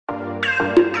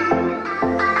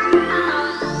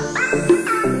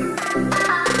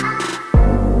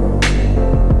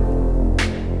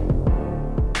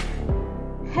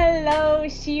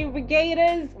She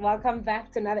Brigaders. Welcome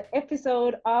back to another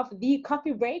episode of The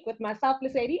Coffee Break with myself,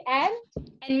 Lesedi, and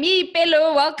me,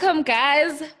 Pelo. Welcome,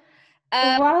 guys.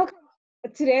 welcome.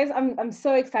 I'm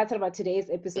so excited about today's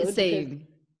episode. Same.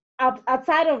 Because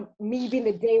outside of me being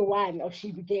the day one of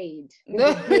She Brigade,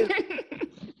 there's a day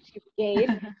She Brigade,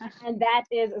 and that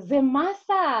is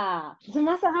Zemasa.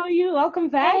 Zemasa, how are you? Welcome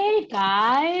back. Hey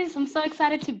guys, I'm so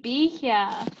excited to be here.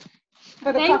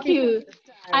 For the Thank coffee you. break.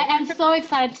 I am so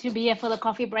excited to be here for the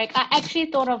coffee break. I actually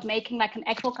thought of making like an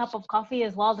actual cup of coffee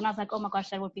as well. Then I was like, oh my gosh,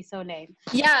 that would be so lame.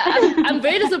 Yeah, I'm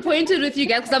very disappointed with you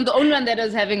guys because I'm the only one that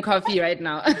is having coffee right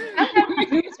now.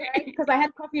 Because I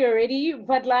had coffee already,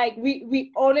 but like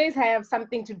we always have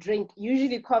something to drink,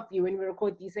 usually coffee, when we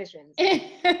record these sessions.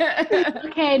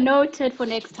 Okay, noted for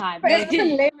next time. But it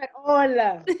doesn't lame at all.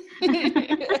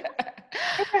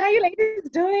 How are you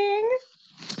ladies doing?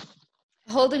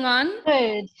 Holding on.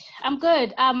 Good. I'm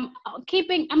good. I'm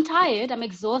tired. I'm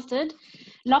exhausted.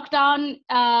 Lockdown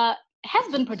has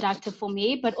been productive for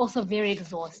me, but also very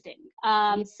exhausting.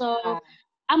 So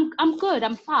I'm good.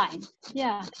 I'm fine.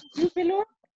 Yeah. You, Pilo?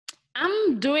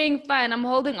 I'm doing fine. I'm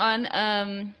holding on.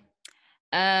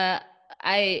 I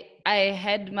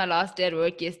had my last day at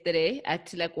work yesterday. I had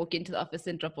to like walk into the office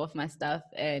and drop off my stuff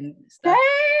and stuff.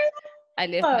 I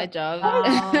left my job. Wow.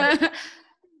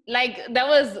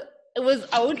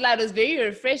 I won't lie, it was very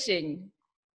refreshing.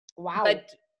 Wow. But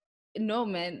no,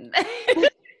 man.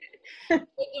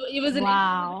 It was an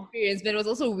interesting experience, but it was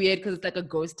also weird because it's like a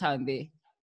ghost town there.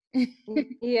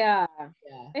 Yeah.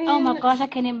 Oh my gosh, I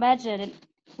can imagine.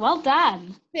 Well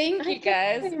done. Thank you,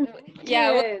 guys.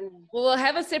 Yeah, we'll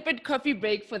have a separate coffee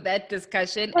break for that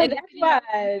discussion. For that one.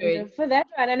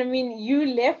 And I mean, you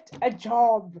left a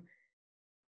job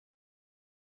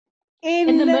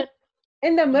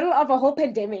in the middle of a whole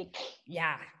pandemic.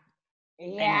 Yeah.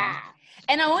 Yeah.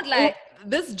 And I won't lie,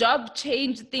 this job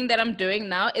change thing that I'm doing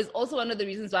now is also one of the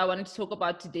reasons why I wanted to talk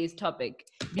about today's topic,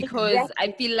 because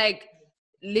I feel like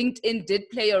LinkedIn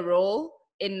did play a role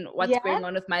in what's going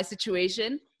on with my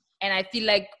situation. And I feel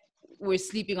like we're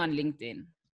sleeping on LinkedIn.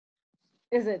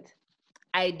 Is it?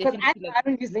 I definitely I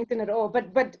don't use LinkedIn at all.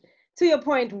 But to your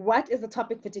point, what is the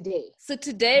topic for today? So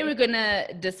today we're gonna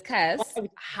discuss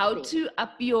how to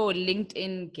up your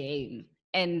LinkedIn game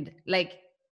and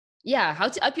how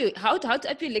to up your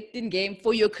LinkedIn game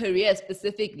for your career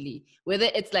specifically, whether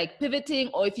it's like pivoting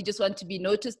or if you just want to be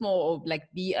noticed more or like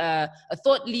be a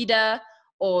thought leader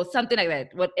or something like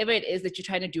that. Whatever it is that you're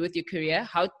trying to do with your career,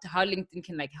 how LinkedIn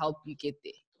can like help you get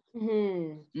there.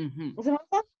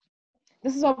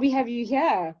 This is why we have you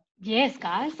here. Yes,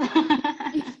 guys.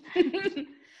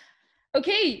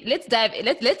 Okay, let's dive.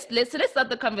 Let's start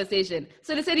the conversation.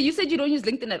 So, Lesedi, you said you don't use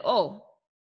LinkedIn at all.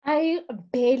 I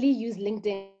barely use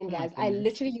LinkedIn, guys. I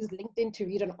literally use LinkedIn to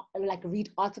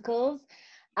read articles.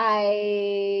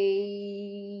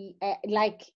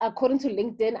 According to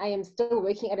LinkedIn, I am still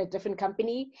working at a different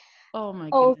company. Oh my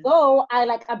goodness. Although I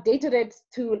updated it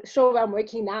to show where I'm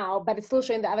working now, but it's still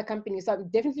showing the other company. So I'm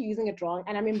definitely using it wrong.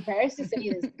 And I'm embarrassed to say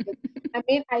this. I'm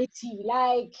in IT.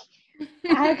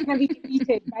 How can I be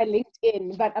defeated by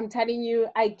LinkedIn? But I'm telling you,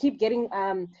 I keep getting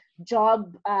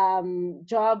job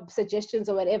suggestions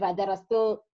or whatever that are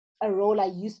still a role I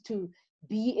used to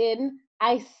be in.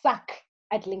 I suck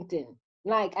at LinkedIn.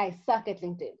 I suck at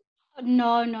LinkedIn.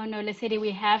 No, Lesedi,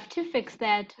 we have to fix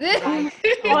that. Right.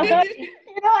 You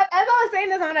know what? As I was saying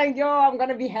this, I'm like, I'm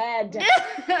gonna be had.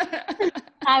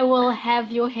 I will have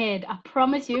your head. I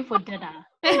promise you, for dinner.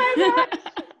 Oh my God.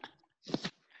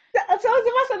 So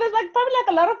there's probably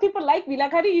a lot of people like me.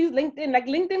 How do you use LinkedIn?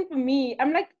 LinkedIn for me,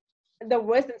 I'm the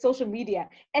worst in social media,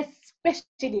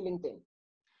 especially LinkedIn.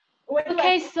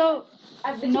 Okay, so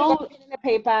I've literally got a pen and a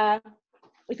paper.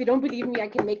 If you don't believe me, I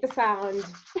can make the sound.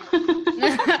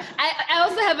 I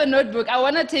also have a notebook. I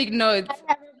want to take notes.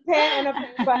 I have a pen and a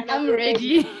paper. And I'm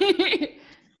ready.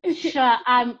 Sure,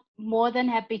 I'm more than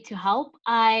happy to help.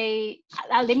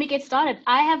 Let me get started.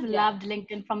 I have loved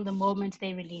LinkedIn from the moment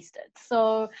they released it.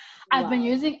 So I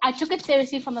took it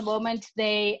seriously from the moment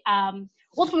from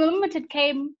the moment it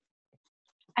came,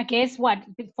 I guess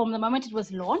from the moment it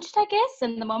was launched, I guess,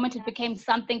 and the moment it became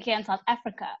something here in South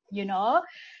Africa,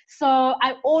 So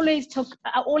I always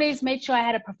made sure I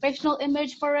had a professional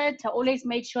image for it. I always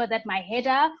made sure that my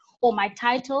header or my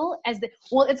title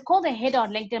it's called a header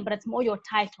on LinkedIn, but it's more your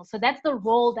title. So that's the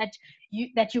role that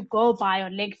you go by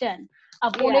on LinkedIn.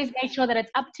 I've always made sure that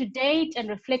it's up to date and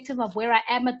reflective of where I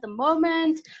am at the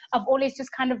moment. I've always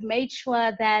just kind of made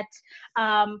sure that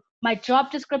my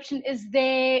job description is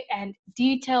there and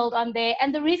detailed on there.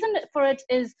 And the reason for it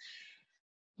is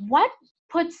what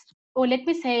puts or let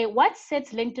me say, what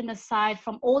sets LinkedIn aside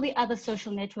from all the other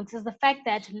social networks is the fact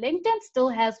that LinkedIn still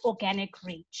has organic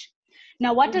reach.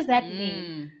 Now, what does that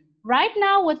mean? Right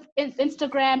now with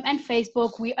Instagram and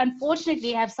Facebook, we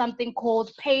unfortunately have something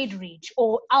called paid reach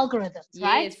or algorithms,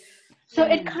 right? So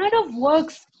it kind of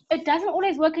works. It doesn't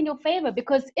always work in your favor,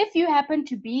 because if you happen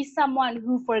to be someone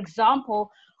who, for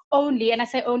example, only, and I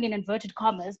say only in inverted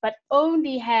commas, but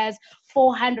only has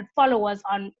 400 followers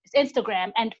on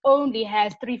Instagram and only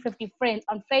has 350 friends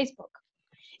on Facebook,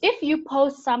 if you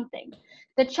post something,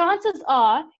 the chances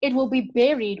are it will be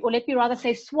buried, or let me rather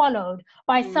say swallowed,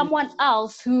 by someone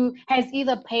else who has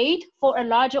either paid for a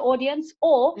larger audience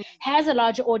or has a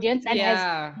larger audience and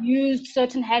has used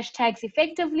certain hashtags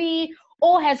effectively,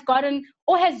 or has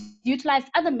utilized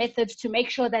other methods to make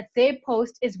sure that their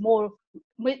post is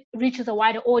reaches a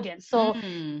wider audience. So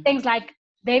things like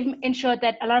they've ensured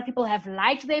that a lot of people have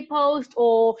liked their post,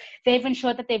 or they've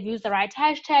ensured that they've used the right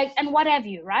hashtags and what have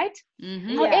you, right?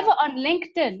 However, on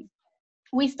LinkedIn,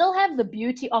 we still have the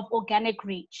beauty of organic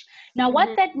reach. Now,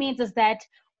 what that means is that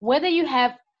whether you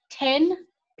have 10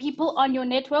 people on your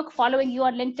network following you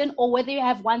on LinkedIn, or whether you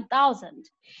have 1,000,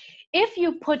 if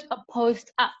you put a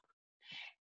post up,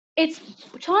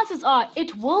 chances are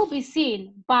it will be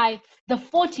seen by the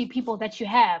 40 people that you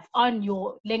have on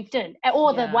your LinkedIn,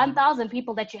 or the 1,000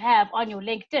 people that you have on your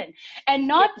LinkedIn,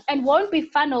 and won't be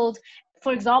funneled.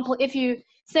 For example, if you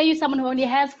say you're someone who only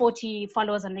has 40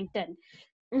 followers on LinkedIn,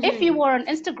 if you were on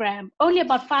Instagram, only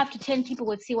about 5 to 10 people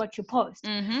would see what you post.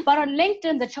 But on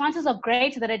LinkedIn, the chances are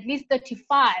greater that at least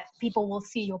 35 people will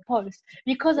see your post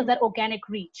because of that organic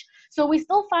reach. So we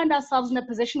still find ourselves in a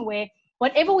position where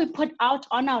whatever we put out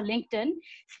on our LinkedIn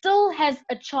still has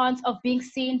a chance of being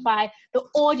seen by the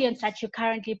audience that you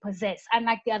currently possess,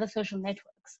 unlike the other social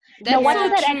networks. Now, what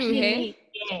does that actually mean?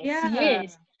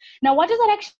 Yes. Now, what does that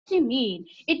actually mean?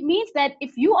 It means that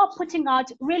if you are putting out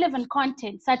relevant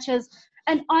content, such as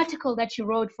an article that you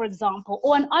wrote, for example,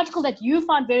 or an article that you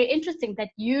found very interesting, that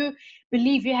you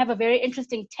believe you have a very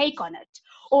interesting take on it,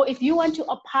 or if you want to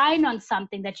opine on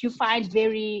something that you find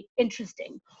very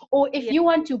interesting, or if you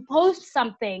want to post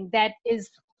something that is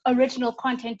original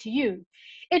content to you,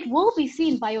 it will be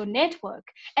seen by your network.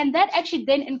 And that actually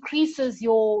then increases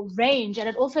your range, and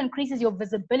it also increases your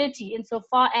visibility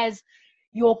insofar as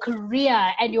your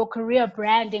career and your career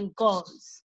branding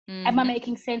goes. Am I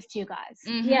making sense to you guys?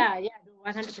 Yeah,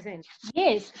 100%.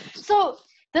 Yes. So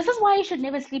this is why you should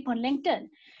never sleep on LinkedIn,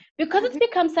 because it's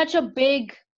become such a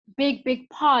big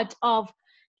part of,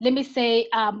 let me say,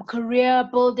 career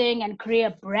building and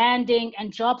career branding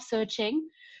and job searching.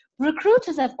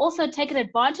 Recruiters have also taken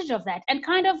advantage of that and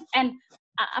I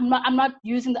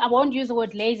won't use the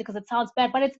word lazy because it sounds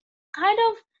bad, but it's kind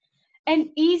of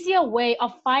an easier way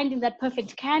of finding that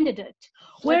perfect candidate.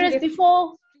 Whereas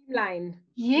before,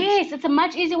 yes, it's a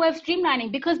much easier way of streamlining,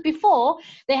 because before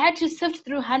they had to sift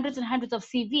through hundreds and hundreds of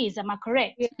CVs. Am I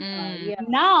correct?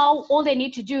 Now all they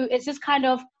need to do is just kind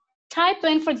of type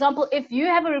in, for example, if you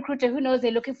have a recruiter who knows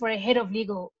they're looking for a head of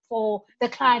legal for the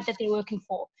client that they're working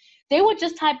for, they would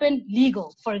just type in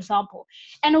legal, for example,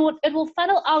 and it will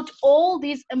funnel out all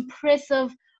these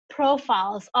impressive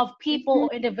profiles of people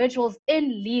or individuals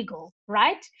in legal,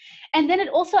 right? And then it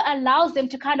also allows them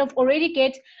to kind of already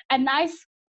get a nice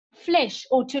flesh,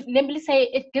 or to, let me say,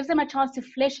 it gives them a chance to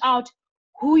flesh out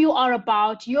who you are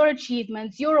about, your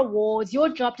achievements, your awards, your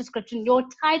job description, your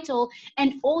title,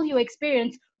 and all your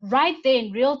experience right there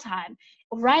in real time,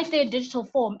 right there in digital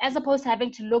form, as opposed to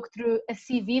having to look through a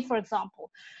CV, for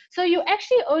example. So you're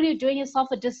actually only doing yourself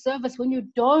a disservice when you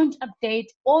don't update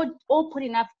or put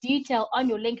enough detail on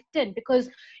your LinkedIn, because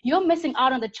you're missing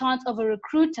out on the chance of a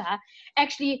recruiter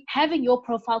actually having your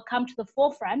profile come to the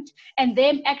forefront and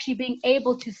them actually being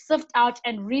able to sift out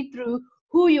and read through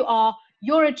who you are,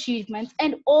 your achievements,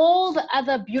 and all the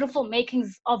other beautiful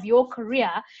makings of your career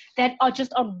that are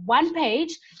just on one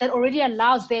page that already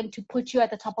allows them to put you at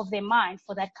the top of their mind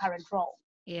for that current role.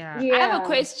 Yeah. I have a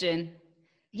question.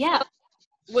 Yeah.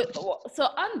 So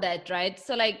on that, right?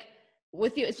 So like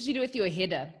especially with your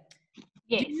header,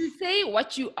 yes. Do you say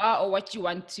what you are or what you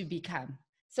want to become?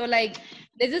 So like,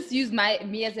 let's just use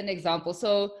me as an example.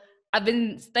 So I've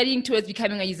been studying towards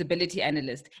becoming a usability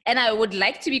analyst, and I would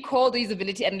like to be called a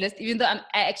usability analyst, even though I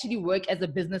actually work as a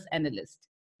business analyst,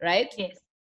 right? Yes.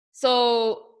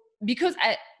 So because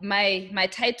my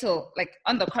title, like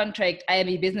on the contract, I am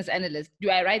a business analyst. Do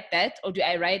I write that, or do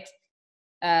I write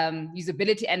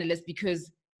usability analyst,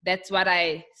 because that's what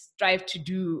I strive to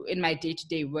do in my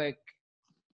day-to-day work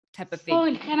type of thing?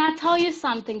 Oh, can I tell you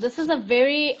something? This is a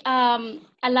very,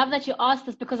 I love that you asked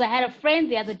this, because I had a friend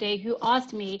the other day who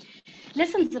asked me,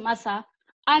 listen, Zamasa,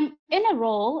 I'm in a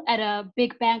role at a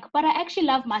big bank, but I actually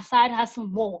love my side hustle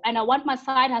more. And I want my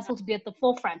side hustle to be at the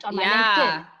forefront on my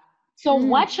LinkedIn. So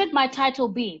what should my title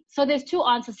be? So there's two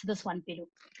answers to this one, Pilu.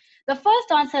 The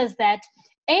first answer is that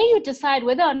you decide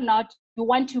whether or not you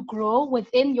want to grow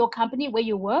within your company where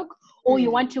you work, or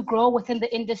you want to grow within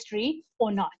the industry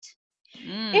or not.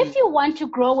 If you want to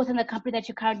grow within the company that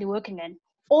you're currently working in,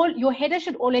 your header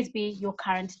should always be your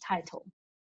current title.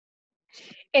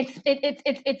 It's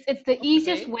the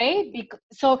easiest way.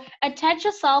 So attach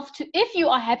yourself to, if you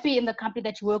are happy in the company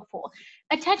that you work for,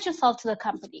 attach yourself to the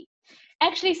company.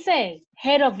 Actually say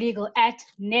head of legal at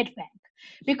Nedbank,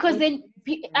 because then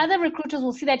other recruiters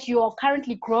will see that you are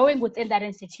currently growing within that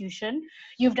institution.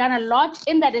 You've done a lot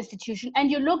in that institution,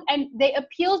 and they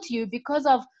appeal to you because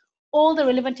of all the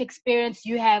relevant experience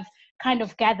you have kind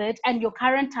of gathered and your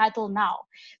current title now.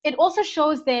 It also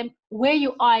shows them where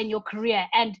you are in your career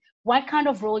and what kind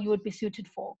of role you would be suited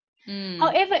for.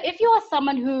 However, if you are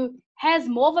someone who has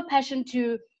more of a passion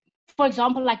to, for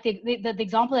example, like the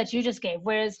example that you just gave,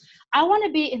 whereas I want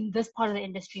to be in this part of the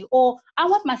industry, or I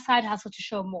want my side hustle to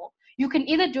show more, you can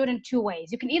either do it in two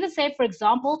ways. You can either say, for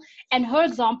example, and her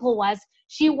example was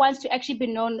she wants to actually be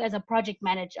known as a project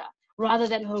manager rather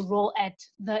than her role at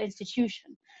the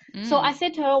institution. So I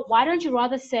said to her, why don't you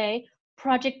rather say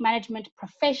project management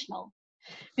professional?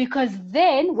 Because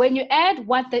then when you add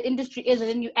what the industry is and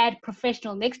then you add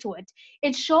professional next to it,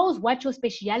 it shows what your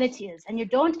speciality is, and you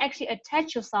don't actually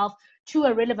attach yourself to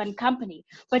a relevant company,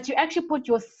 but you actually put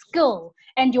your skill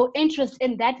and your interest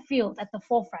in that field at the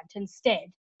forefront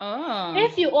instead.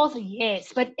 If you also,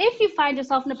 yes, but if you find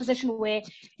yourself in a position where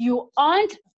you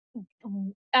aren't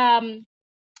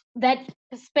that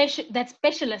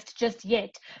specialist just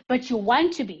yet, but you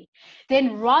want to be,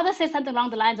 then rather say something along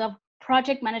the lines of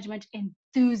project management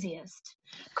enthusiast,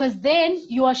 because then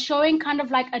you are showing kind of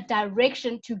like a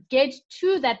direction to get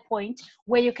to that point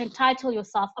where you can title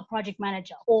yourself a project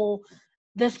manager or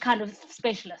this kind of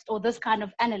specialist or this kind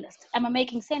of analyst. Am I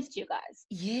making sense to you guys?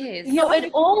 Yes. You know,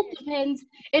 it all depends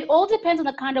on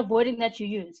the kind of wording that you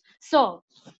use. So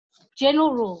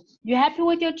general rule, you happy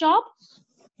with your job?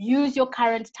 Use your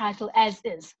current title as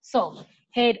is. So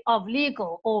head of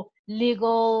legal or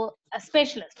legal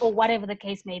specialist or whatever the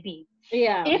case may be.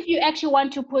 Yeah. If you actually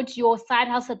want to put your side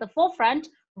hustle at the forefront,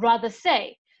 rather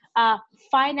say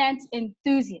finance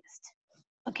enthusiast.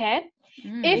 Okay.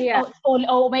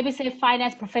 Or maybe say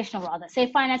finance professional, rather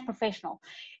say finance professional.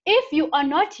 If you are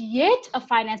not yet a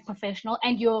finance professional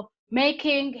and you're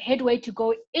making headway to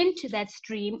go into that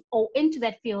stream or into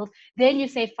that field, then you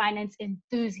say finance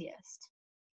enthusiast.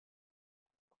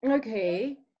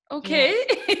 Okay. Okay.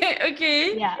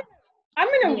 Yeah. I'm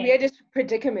in a weirdish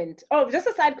predicament. Oh, just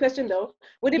a side question though.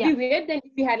 Would it be weird then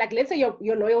if you had, like, let's say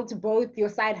you're loyal to both your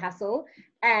side hustle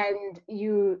and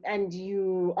you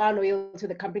are loyal to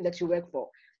the company that you work for?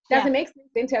 Does it make sense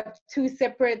then to have two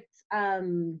separate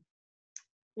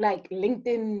like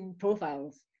LinkedIn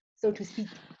profiles, so to speak?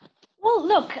 Well,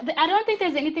 look, I don't think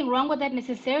there's anything wrong with that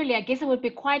necessarily. I guess it would be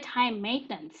quite high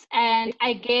maintenance. And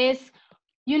I guess,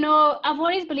 you know, I've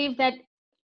always believed that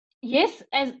yes,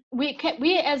 as we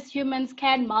as humans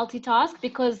can multitask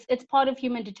because it's part of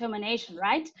human determination,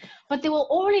 right? But there will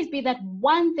always be that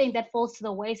one thing that falls to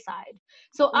the wayside.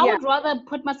 So I would rather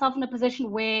put myself in a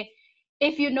position where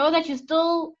if you know that you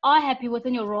still are happy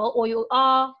within your role, or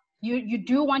you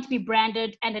do want to be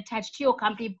branded and attached to your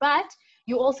company, but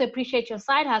you also appreciate your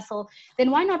side hustle,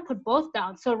 then why not put both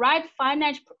down? So write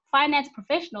finance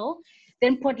professional,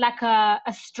 then put like a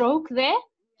stroke there,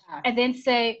 and then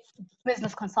say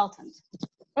business consultant.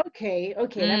 Okay,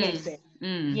 that makes sense.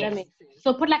 Yes. That makes sense.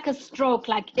 So put like a stroke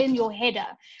like in your header,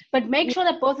 but make sure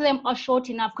that both of them are short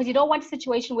enough, because you don't want a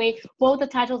situation where both the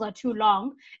titles are too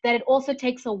long, that it also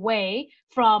takes away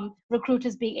from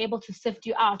recruiters being able to sift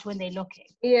you out when they're looking.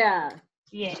 Yeah.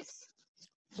 Yes.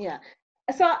 Yeah.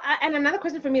 So, and another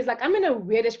question for me is, like, I'm in a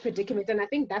weirdish predicament, and I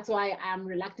think that's why I'm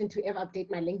reluctant to ever update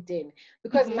my LinkedIn,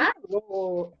 because my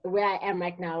role where I am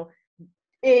right now,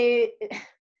 it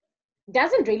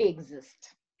doesn't really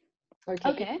exist.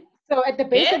 Okay. So at the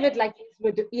base of it, like,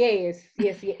 yes.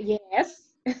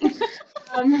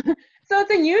 So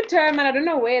it's a new term, and I don't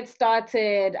know where it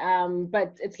started,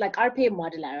 but it's like RPA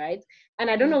modeler, right? And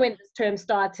I don't know when this term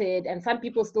started, and some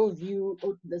people still view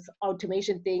this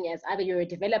automation thing as either you're a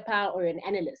developer or an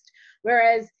analyst,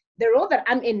 whereas the role that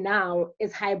I'm in now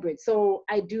is hybrid. So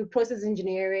I do process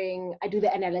engineering, I do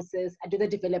the analysis, I do the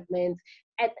development,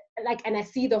 and I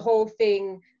see the whole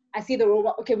thing. I see the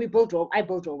robot. Okay, I build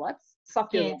robots,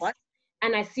 software robots,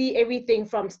 and I see everything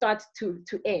from start to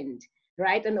end.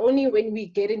 right? And only when we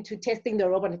get into testing the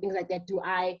robot and things like that do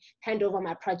I hand over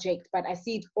my project, but I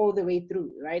see it all the way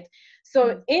through, right?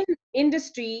 So in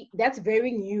industry, that's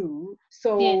very new.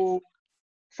 So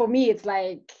for me, it's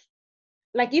like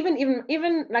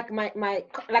even like my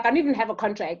like I don't even have a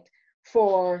contract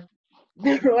for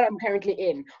the role I'm currently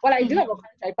in. Well, I do have a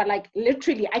contract, but like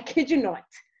literally, I kid you not,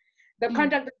 the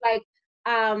contract is like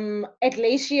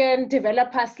Atlassian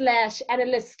developer /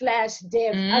 analyst /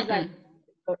 dev. I was like,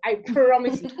 I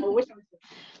promise you, I wish I was.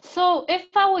 So if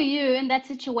I were you in that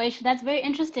situation, that's very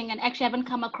interesting, and actually I haven't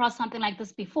come across something like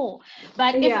this before.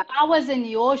 But if I was in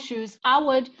your shoes, I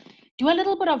would do a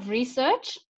little bit of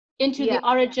research into the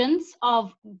origins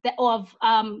of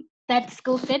that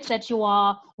skill set that you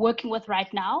are working with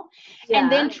right now,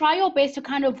 and then try your best to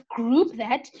kind of group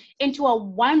that into a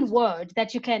one word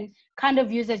that you can kind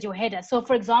of use as your header. So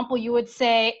for example, you would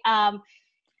say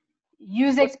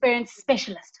user experience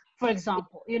specialist, for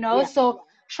example, you know. So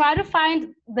try to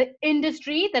find the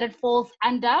industry that it falls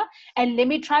under, and let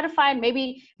me try to find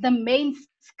maybe the main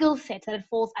skill set that it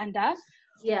falls under.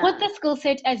 Put the skill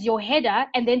set as your header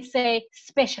and then say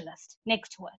specialist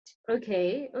next to it.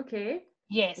 Okay.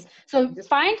 Yes. So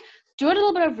do a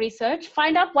little bit of research,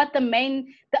 find out what the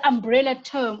umbrella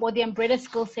term or the umbrella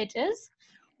skill set is.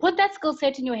 Put that skill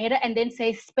set in your header and then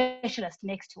say specialist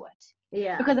next to it.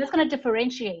 Yeah. Because that's going to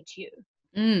differentiate you.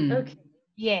 Okay.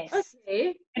 Yes.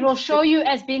 Okay. It will show you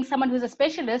as being someone who's a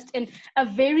specialist in a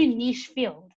very niche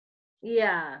field.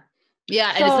 Yeah.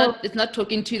 Yeah, and it's not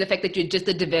talking to the fact that you're just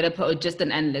a developer or just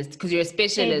an analyst, because you're a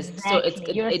specialist. Exactly.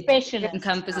 So you're a specialist. It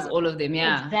encompasses all of them.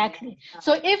 Yeah. Exactly.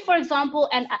 So if, for example,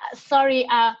 and sorry,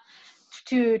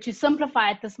 to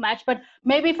simplify it this much, but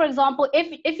maybe, for example,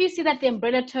 if you see that the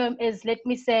umbrella term is, let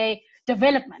me say,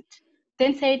 development,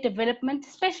 then say development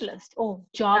specialist or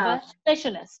Java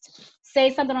specialist.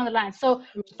 Say something on the line. So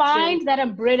find that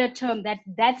umbrella term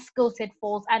that skill set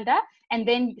falls under, and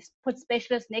then put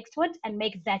specialist next to it and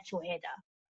make that your header.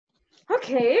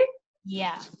 Okay.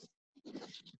 Yeah.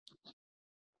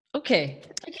 Okay.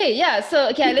 Yeah.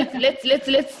 So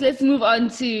let's move on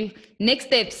to next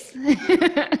steps.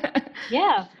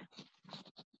 Yeah.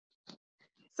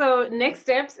 So next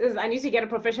steps is I need to get a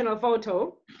professional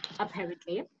photo,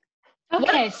 apparently.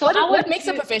 Okay. What makes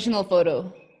a professional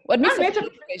photo? What makes a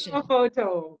professional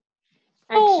photo?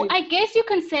 Actually. Oh, I guess you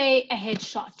can say a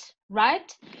headshot,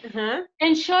 right?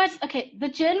 Ensure it's okay. The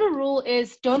general rule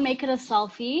is don't make it a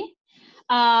selfie.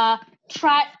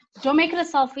 Don't make it a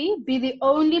selfie. Be the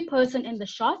only person in the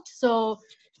shot. So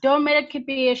don't make it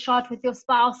be a shot with your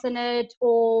spouse in it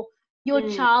or your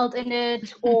child in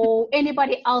it or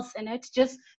anybody else in it.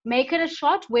 Just make it a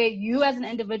shot where you as an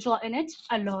individual in it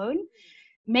alone.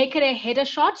 Make it a header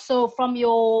shot. So from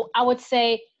your, I would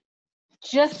say,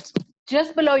 just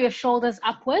below your shoulders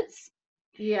upwards.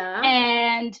 Yeah.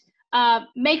 And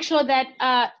make sure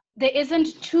that there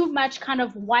isn't too much kind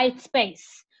of white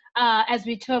space, as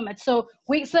we term it. So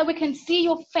we can see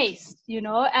your face, you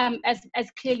know, as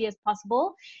clearly as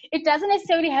possible. It doesn't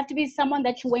necessarily have to be someone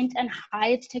that you went and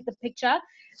hired to take the picture.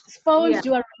 Phones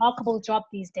do a remarkable job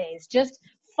these days. Just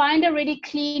find a really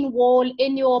clean wall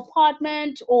in your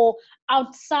apartment or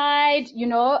outside, you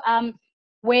know,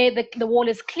 where the wall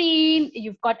is clean,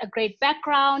 you've got a great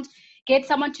background. Get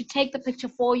someone to take the picture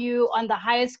for you on the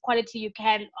highest quality you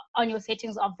can on your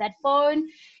settings of that phone.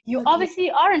 You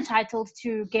obviously are entitled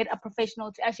to get a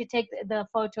professional to actually take the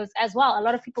photos as well. A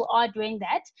lot of people are doing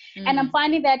that. And I'm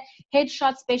finding that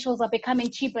headshot specials are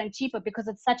becoming cheaper and cheaper because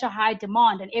it's such a high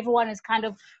demand and everyone is kind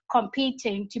of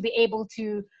competing to be able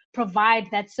to provide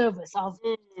that service of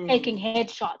taking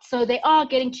headshots. So they are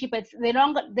getting cheaper. They're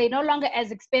no longer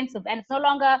as expensive, and it's no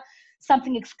longer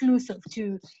something exclusive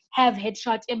to have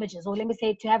headshot images, or let me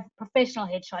say to have professional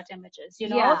headshot images, you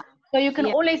know. So you can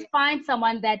always find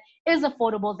someone that is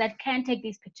affordable that can take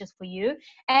these pictures for you.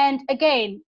 And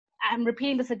again, I'm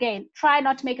repeating this again, try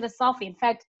not to make it a selfie. In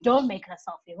fact, don't make it a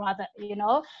selfie, rather, you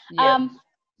know.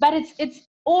 But it's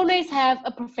always have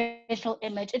a professional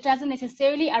image. It doesn't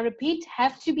necessarily, I repeat,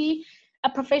 have to be a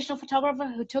professional photographer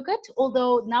who took it,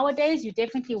 although nowadays you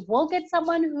definitely will get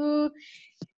someone who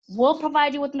will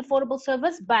provide you with an affordable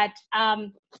service. But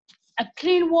a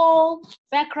clean wall,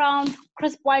 background,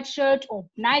 crisp white shirt or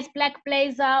nice black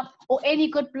blazer or any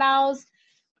good blouse,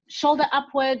 shoulder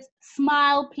upwards,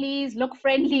 smile please, look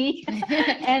friendly.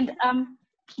 And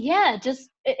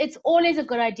it's always a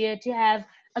good idea to have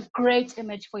a great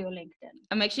image for your LinkedIn.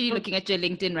 I'm actually looking at your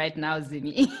LinkedIn right now,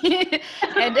 Zimi.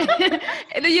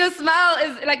 and your smile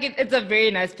is like, it's a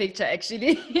very nice picture,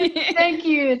 actually. Thank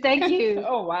you.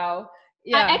 Oh, wow.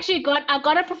 Yeah. I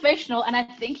got a professional, and I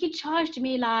think he charged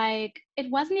me like, it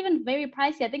wasn't even very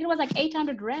pricey. I think it was like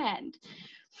 800 Rand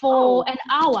for an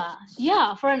hour.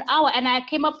 Yeah, for an hour. And I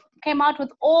came out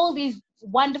with all these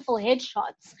wonderful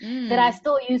headshots that I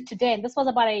still use today. And this was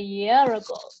about a year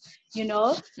ago, you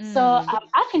know? So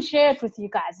I can share it with you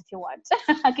guys if you want.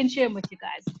 I can share them with you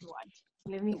guys if you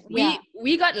want.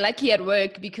 We got lucky at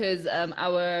work because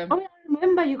our I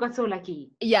remember you got so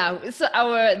lucky. Yeah, so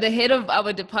the head of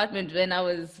our department when I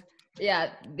was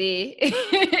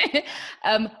they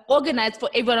organized for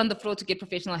everyone on the floor to get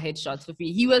professional headshots for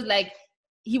free. He was like,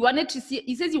 he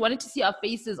says he wanted to see our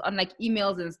faces on like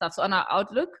emails and stuff, so on our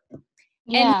Outlook.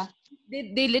 Yeah.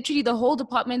 And they literally, the whole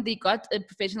department, they got a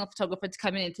professional photographer to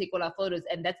come in and take all our photos,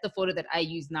 and that's the photo that I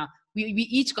use now. We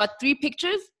each got 3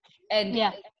 pictures, and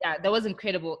yeah, that was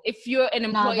incredible. If you're an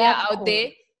employer out there,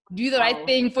 do the right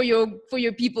thing for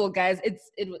your people, guys.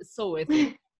 It was so worth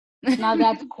it. Now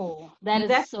that's cool.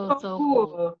 That's so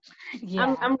cool.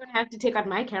 Yeah. I'm gonna have to take out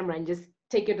my camera and just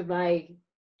take it with my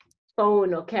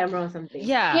phone or camera or something.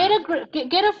 Yeah.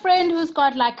 Get a friend who's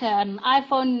got like an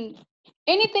iPhone,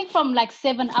 anything from like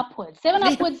 7 upwards. 7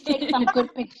 upwards take some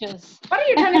good pictures. What are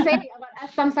you trying to say about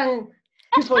us Samsung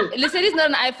people? Lissetti's not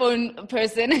an iPhone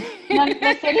person. No,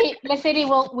 Lesedi,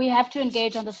 well, we have to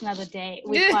engage on this another day.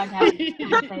 We can't have it.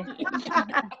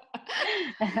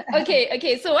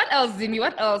 Okay. So what else, Zimi?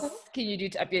 What else can you do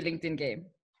to up your LinkedIn game?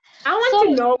 I want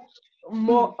to know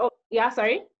more. Oh, yeah,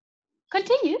 sorry.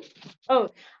 Continue. Oh,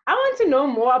 I want to know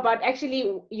more about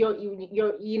actually your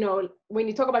you know, when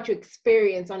you talk about your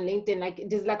experience on LinkedIn, like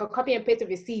there's like a copy and paste of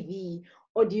your CV,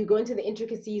 or do you go into the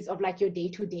intricacies of like your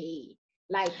day-to-day?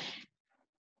 Like,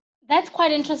 that's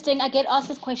quite interesting. I get asked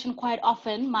this question quite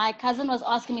often. My cousin was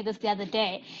asking me this the other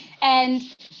day, and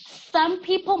some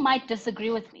people might disagree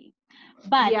with me,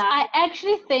 but I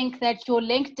actually think that your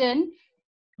LinkedIn,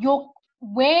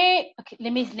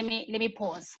 let me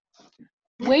pause.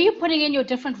 Where you're putting in your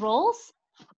different roles,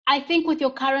 I think with your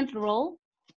current role,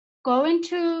 go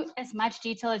into as much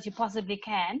detail as you possibly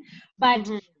can, but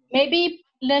maybe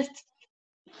list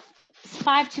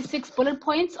 5 to 6 bullet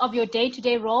points of your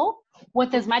day-to-day role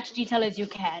with as much detail as you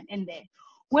can in there.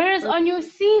 Whereas on your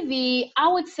CV, I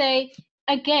would say,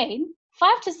 again,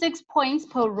 5 to 6 points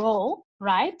per role,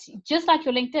 right? Just like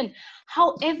your LinkedIn.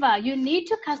 However, you need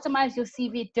to customize your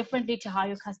CV differently to how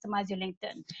you customize your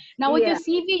LinkedIn. Now, with your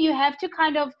CV, you have to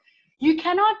you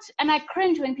cannot, and I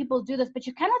cringe when people do this, but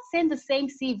you cannot send the same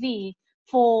CV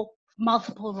for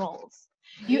multiple roles.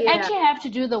 You actually have to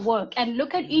do the work and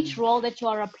look at each role that you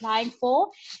are applying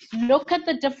for. Look at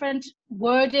the different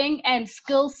wording and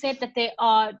skill set that they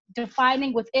are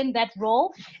defining within that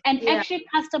role, and actually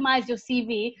customize your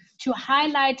CV to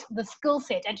highlight the skill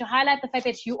set and to highlight the fact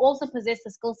that you also possess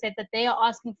the skill set that they are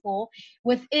asking for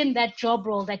within that job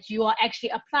role that you are actually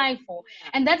applying for.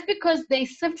 And that's because they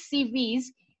sift CVs.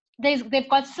 They've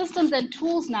got systems and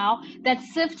tools now that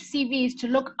sift CVs to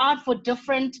look out for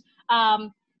different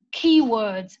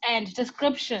keywords and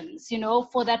descriptions, you know,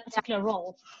 for that particular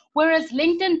role. Whereas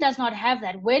LinkedIn does not have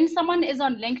that. When someone is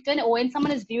on LinkedIn, or when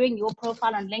someone is viewing your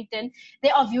profile on LinkedIn, they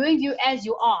are viewing you as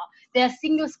you are. They are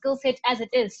seeing your skill set as it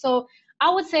is. So I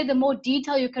would say the more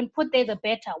detail you can put there, the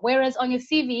better. Whereas on your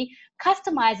CV,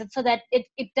 customize it so that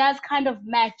it does kind of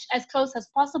match as close as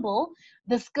possible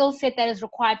the skill set that is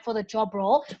required for the job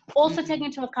role. Also taking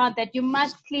into account that you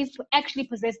must please actually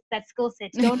possess that skill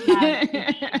set. Don't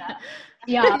lie.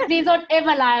 Yeah, please don't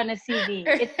ever lie on a CV.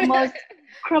 It's the most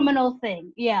criminal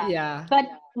thing. Yeah. But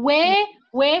where,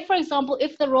 for example,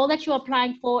 if the role that you're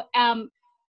applying for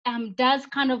does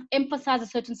kind of emphasize a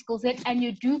certain skill set and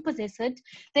you do possess it,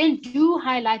 then do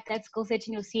highlight that skill set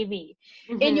in your CV.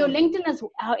 In your LinkedIn,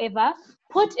 however,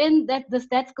 put in that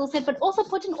skill set, but also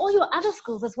put in all your other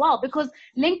skills as well, because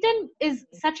LinkedIn is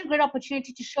such a great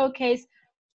opportunity to showcase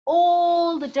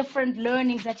all the different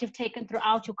learnings that you've taken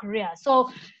throughout your career. So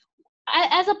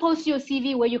as opposed to your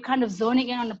CV where you're kind of zoning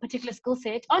in on a particular skill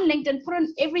set, on LinkedIn,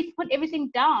 put everything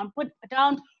down. Put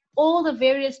down all the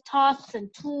various tasks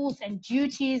and tools and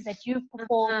duties that you've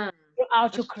performed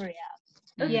throughout your career.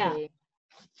 Okay. Yeah.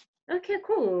 Okay,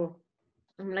 cool.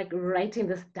 I'm like writing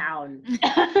this down.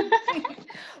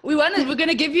 We're going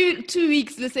to give you 2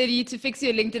 weeks, Lesedi, to fix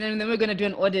your LinkedIn, and then we're going to do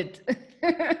an audit.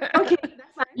 Okay,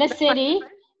 that's fine. Lesedi,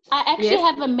 I actually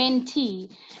have a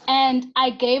mentee, and I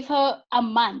gave her a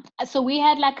month. So we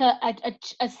had like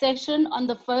a session on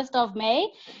the 1st of May,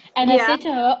 and I said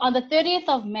to her, on the 30th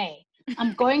of May,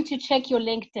 I'm going to check your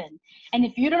LinkedIn. And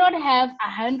if you do not have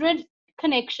 100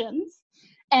 connections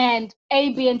and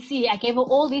A, B, and C, I gave her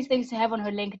all these things to have on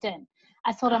her LinkedIn.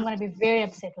 I told her I'm going to be very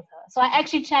upset with her. So I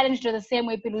actually challenged her the same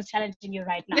way Pilu's challenging you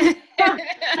right now.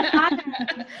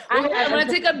 I'm going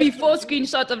to take a before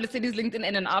screenshot of Lesidi's LinkedIn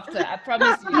and an after. I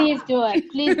promise you. Please do it.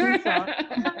 Please do so.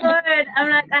 I'm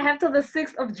like, I have till the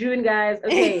 6th of June, guys.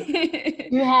 Okay.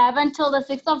 You have until the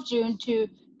 6th of June to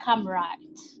come right.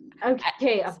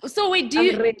 Okay. So wait, do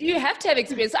you have to have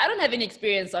experience? So I don't have any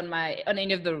experience on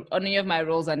any of my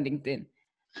roles on LinkedIn.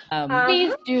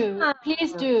 Please do.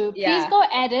 Please do. Yeah. Please go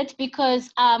at it, because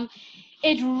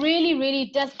it really, really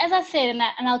does. As I said,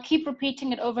 and I'll keep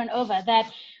repeating it over and over,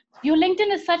 that your LinkedIn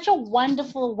is such a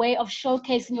wonderful way of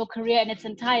showcasing your career in its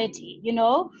entirety,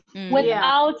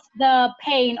 without the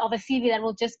pain of a CV that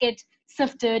will just get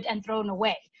sifted and thrown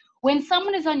away. When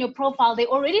someone is on your profile, they're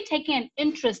already taking an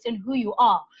interest in who you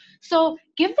are. So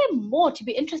give them more to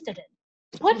be interested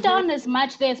in. Put down as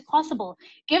much there as possible.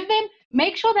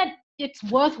 Make sure that it's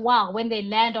worthwhile when they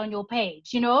land on your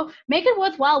page, make it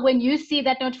worthwhile when you see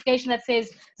that notification that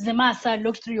says Zimasa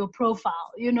looked through your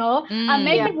profile,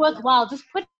 make it worthwhile. Just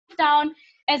put down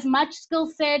as much skill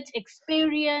set,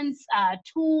 experience,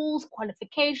 tools,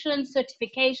 qualifications,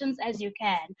 certifications as you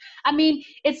can. I mean,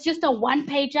 it's just a one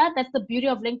pager. That's the beauty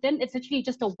of LinkedIn. It's literally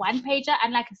just a one pager,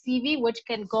 unlike a CV, which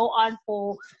can go on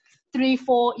for 3,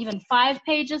 4, even 5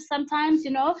 pages sometimes,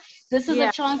 This is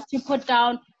a chance to put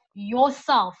down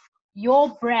yourself,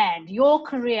 your brand, your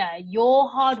career, your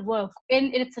hard work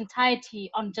in its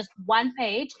entirety on just one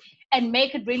page, and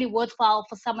make it really worthwhile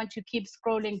for someone to keep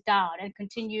scrolling down and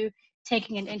continue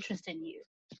taking an interest in you.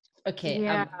 Okay.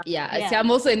 See, I'm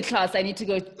also in class. I need to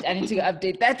go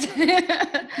update that.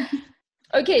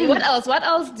 Okay. What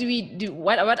else do we do?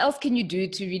 What else can you do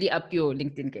to really up your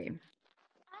LinkedIn game?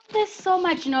 There's so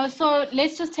much, so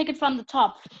let's just take it from the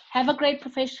top. Have a great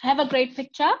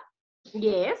picture.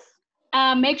 Yes.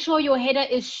 Make sure your header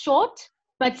is short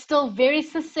but still very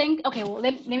succinct. Okay, well,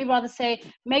 let me rather say,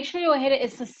 make sure your header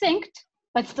is succinct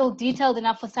but still detailed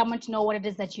enough for someone to know what it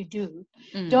is that you do.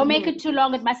 Don't make it too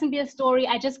long. It mustn't be a story.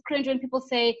 I just cringe when people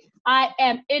say, I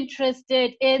am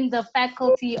interested in the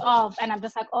faculty of, and I'm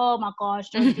just like, oh my gosh,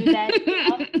 don't do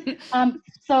that.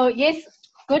 So yes,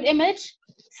 good image,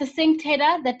 succinct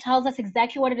header that tells us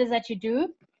exactly what it is that you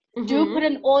do. Do put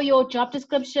in all your job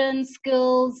descriptions,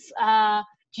 skills,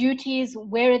 duties,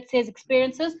 where it says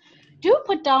experiences. Do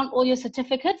put down all your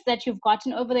certificates that you've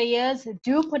gotten over the years.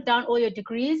 Do put down all your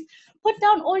degrees. Put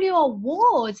down all your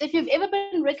awards. If you've ever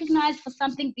been recognized for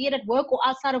something, be it at work or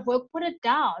outside of work, put it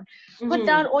down. Put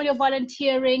down all your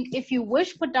volunteering. If you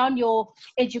wish, put down your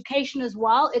education as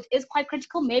well. It is quite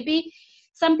critical. Maybe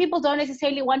some people don't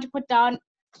necessarily want to put down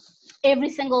every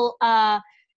single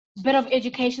bit of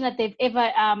education that they've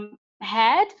ever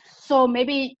had. So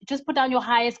maybe just put down your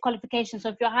highest qualification. So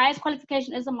if your highest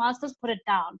qualification is a master's, put it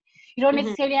down. You don't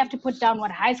necessarily have to put down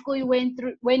what high school you went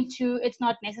to. It's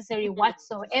not necessary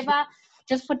whatsoever.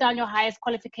 Just put down your highest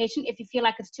qualification if you feel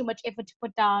like it's too much effort to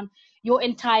put down your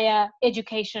entire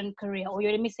education career, or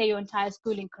your entire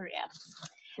schooling career.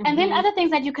 And then other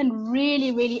things that you can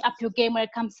really, really up your game when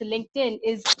it comes to LinkedIn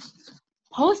is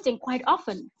posting quite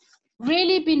often.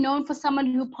 Really be known for someone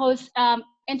who posts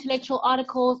intellectual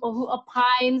articles, or who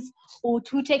opines, or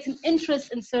who takes an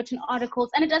interest in certain articles.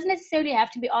 And it doesn't necessarily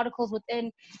have to be articles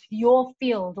within your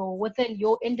field or within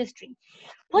your industry.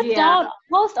 Put down,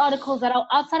 post articles that are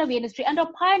outside of the industry and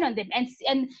opine on them,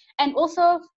 and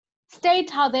also state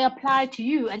how they apply to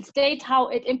you and state how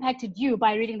it impacted you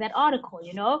by reading that article,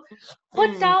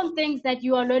 Put down things that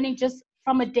you are learning just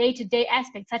from a day-to-day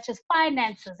aspect, such as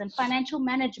finances and financial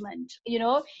management.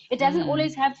 It doesn't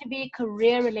always have to be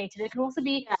career related. It can also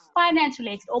be finance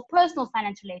related, or personal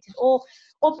finance related, or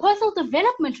personal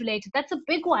development related. That's a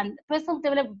big one. Personal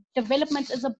development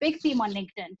is a big theme on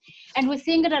LinkedIn, and we're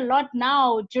seeing it a lot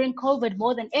now during COVID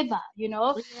more than ever.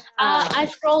 I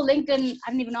scroll LinkedIn,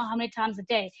 I don't even know how many times a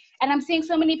day, and I'm seeing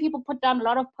so many people put down a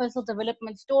lot of personal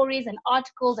development stories and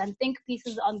articles and think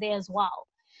pieces on there as well.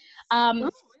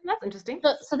 That's interesting.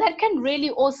 So that can really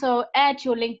also add to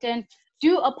your LinkedIn.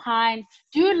 Do opine,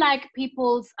 do like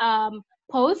people's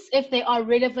posts if they are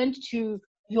relevant to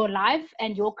your life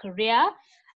and your career.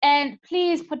 And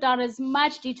please put down as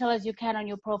much detail as you can on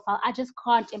your profile. I just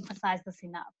can't emphasize this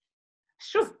enough.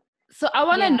 Sure. So I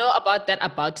want to know about that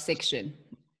about section.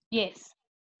 Yes.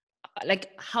 Like,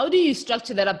 how do you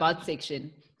structure that about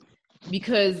section?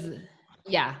 Because,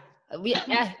 how do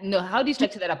you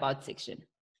structure that about section?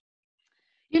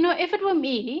 If it were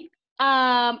me,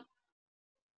 I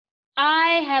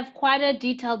have quite a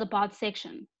detailed about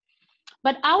section,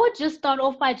 but I would just start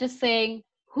off by just saying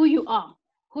who you are,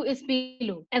 who is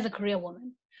Pilu as a career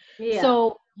woman. Yeah.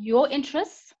 So your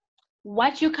interests,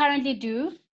 what you currently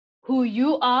do, who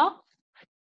you are,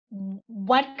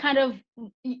 what kind of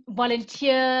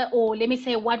volunteer, or let me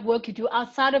say what work you do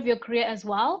outside of your career as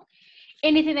well,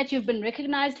 anything that you've been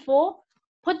recognized for,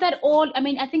 put that all. I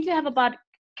mean, I think you have about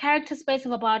character space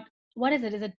of about, what is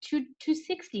it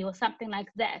 260 or something like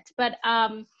that, but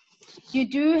you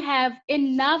do have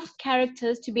enough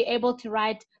characters to be able to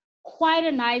write quite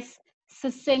a nice,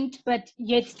 succinct, but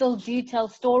yet still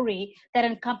detailed story that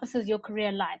encompasses your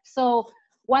career life. So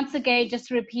once again, just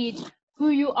to repeat, who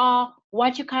you are,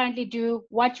 what you currently do,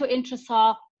 what your interests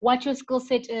are, what your skill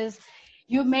set is.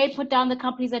 You may put down the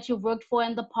companies that you've worked for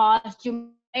in the past. You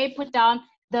may put down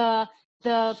the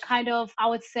kind of, I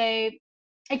would say,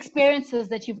 experiences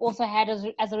that you've also had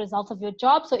as a result of your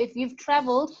job. So if you've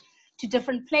traveled to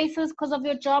different places because of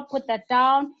your job, put that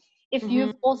down. If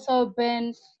you've also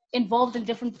been involved in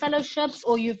different fellowships,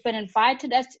 or you've been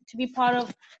invited as to be part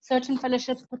of certain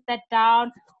fellowships, put that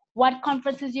down. What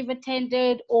conferences you've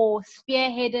attended or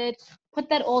spearheaded, put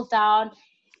that all down.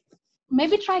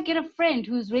 Maybe try get a friend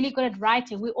who's really good at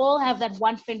writing. We all have that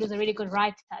one friend who's a really good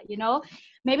writer, you know.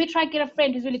 Maybe try get a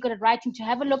friend who's really good at writing to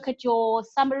have a look at your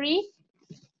summary,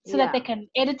 so that they can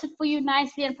edit it for you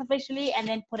nicely and professionally, and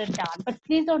then put it down. But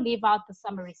please don't leave out the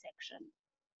summary section.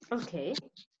 Okay.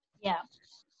 Yeah.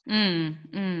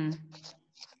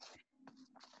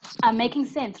 I'm making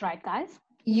sense, right, guys?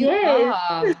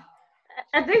 Yes.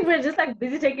 I think we're just like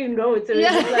busy taking notes. So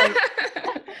Yeah. We're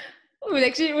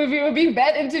just like we're being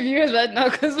bad interviewers right now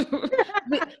because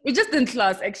we're just in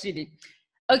class actually.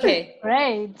 Okay.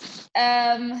 Great.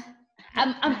 I'm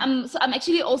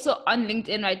actually also on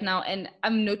LinkedIn right now, and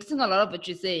I'm noticing a lot of what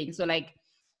you're saying. So like,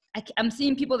 I'm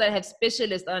seeing people that have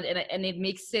specialists on, and it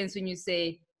makes sense when you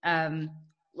say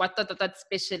what that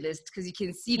specialist, because you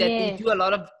can see that they do a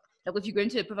lot of, like if you go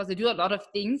into a profile, they do a lot of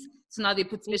things. So now they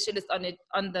put specialist on it,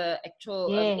 on the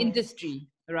actual industry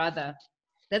rather.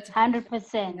 That's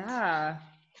 100%. Yeah.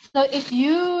 So if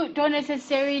you don't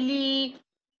necessarily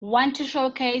want to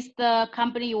showcase the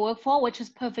company you work for, which is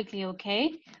perfectly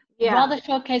okay, rather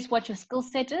showcase what your skill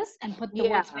set is and put the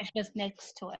word specialist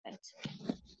next to it.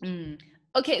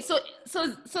 Okay, so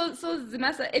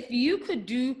Zimasa, if you could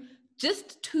do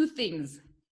just two things,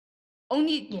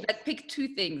 only like pick two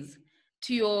things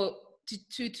to your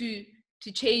to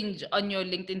change on your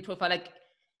LinkedIn profile, like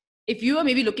if you were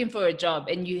maybe looking for a job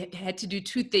and you had to do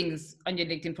two things on your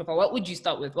LinkedIn profile, what would you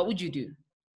start with? What would you do?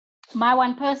 My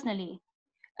one personally.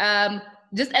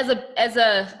 Just as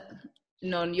a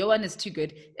no, your one is too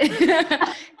good. if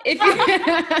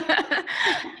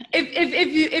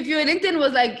your LinkedIn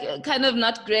was like kind of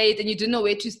not great and you didn't know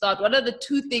where to start, what are the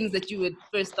two things that you would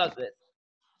first start with?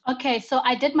 Okay, so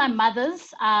I did my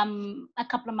mother's a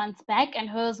couple of months back, and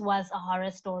hers was a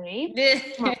horror story.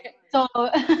 So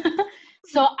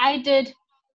so I did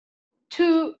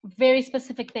two very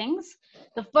specific things.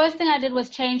 The first thing I did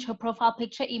was change her profile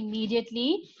picture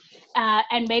immediately,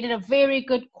 and made it a very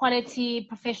good quality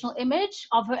professional image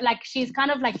of her. Like she's kind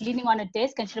of like leaning on a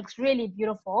desk and she looks really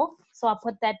beautiful. So I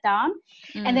put that down.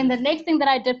 And then the next thing that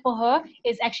I did for her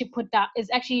is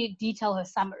actually detail her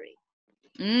summary.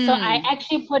 So I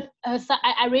actually put her,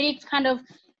 I really kind of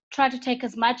tried to take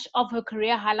as much of her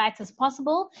career highlights as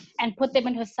possible and put them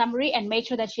in her summary, and made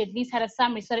sure that she at least had a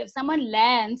summary, so that if someone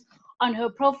lands on her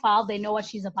profile, they know what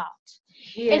she's about.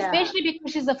 Especially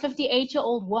because she's a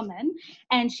 58-year-old woman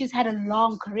and she's had a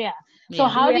long career. So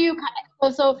how does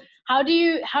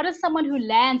someone who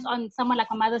lands on someone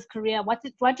like my mother's career, what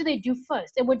do they do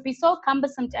first? It would be so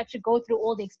cumbersome to actually go through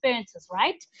all the experiences,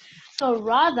 right? So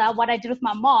rather, what I did with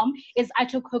my mom is I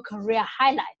took her career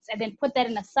highlights and then put that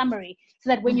in a summary, so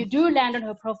that when you do land on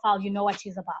her profile, you know what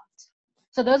she's about.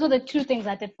 So those were the two things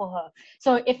I did for her.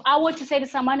 So if I were to say to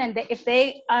someone, and if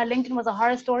they LinkedIn was a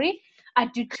horror story,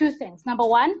 I'd do two things. Number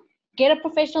one, get a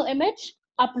professional image,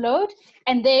 upload,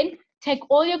 and then take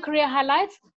all your career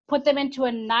highlights, put them into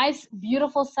a nice,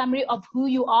 beautiful summary of who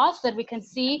you are, so that we can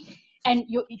see, and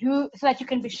so that you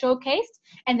can be showcased,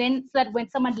 and then so that when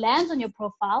someone lands on your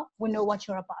profile, we know what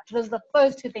you're about. Those are the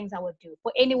first two things I would do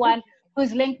for anyone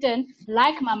whose LinkedIn,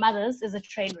 like my mother's, is a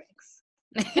train wreck.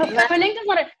 Her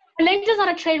LinkedIn's not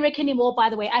a train wreck anymore, by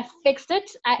the way. I fixed it.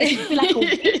 It took me like a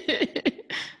week.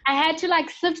 I had to like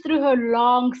sift through her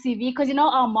long CV, because you know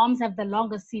our moms have the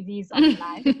longest CVs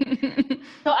online.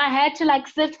 So I had to like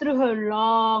sift through her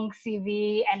long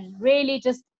CV and really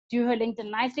just do her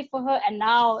LinkedIn nicely for her. And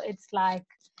now it's like,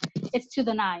 it's to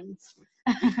the nines.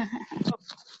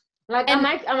 Like I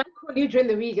might call you during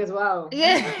the week as well.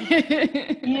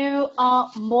 You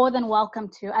are more than welcome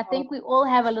to. I think we all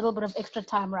have a little bit of extra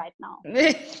time right now.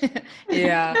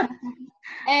 Yeah.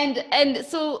 And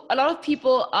so a lot of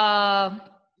people are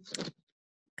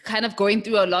kind of going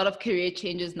through a lot of career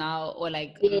changes now, or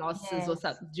like losses or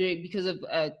something because of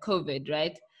COVID,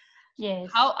 right? Yes.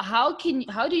 How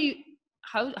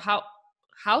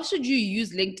should you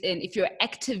use LinkedIn if you're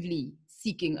actively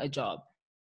seeking a job?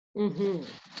 Mm-hmm.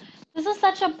 This is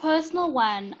such a personal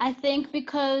one, I think,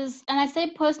 because, and I say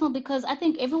personal because I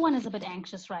think everyone is a bit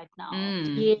anxious right now.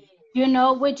 Yeah. You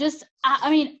know, we're just, I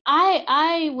mean,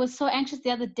 I was so anxious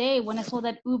the other day when I saw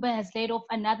that Uber has laid off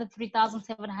another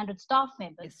 3,700 staff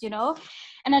members, you know?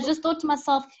 And I just thought to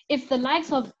myself, if the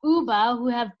likes of Uber, who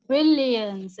have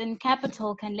billions in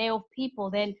capital, can lay off people,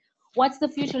 then what's the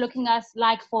future looking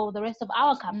like for the rest of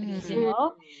our companies, you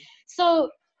know? So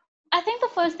I think the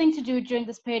first thing to do during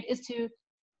this period is to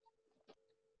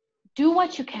do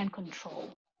what you can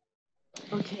control.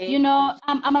 Okay. You know,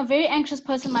 I'm a very anxious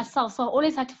person myself, so I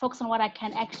always like to focus on what I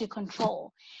can actually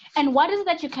control. And what is it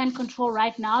that you can control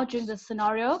right now during this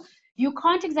scenario? You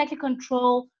can't exactly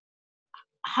control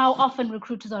how often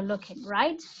recruiters are looking,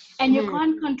 right? And you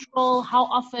can't control how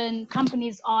often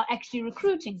companies are actually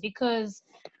recruiting, because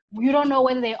you don't know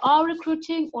whether they are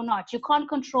recruiting or not. You can't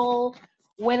control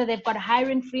whether they've got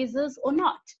hiring freezes or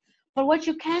not. But what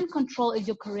you can control is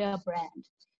your career brand.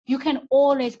 You can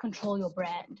always control your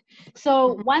brand.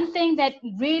 So one thing that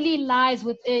really lies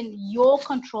within your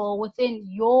control, within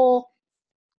your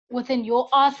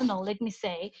arsenal, let me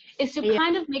say, is to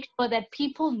kind of make sure that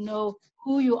people know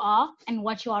who you are and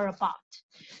what you are about.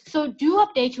 So do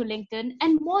update your LinkedIn,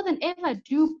 and more than ever,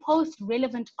 do post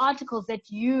relevant articles that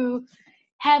you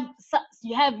have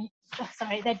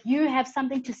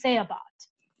something to say about,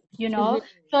 you know.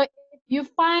 So if you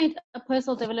find a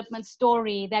personal development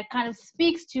story that kind of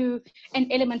speaks to an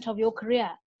element of your career,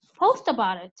 post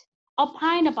about it,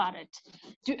 opine about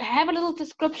it, have a little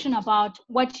description about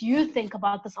what you think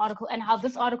about this article and how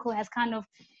this article has kind of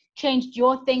changed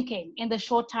your thinking in the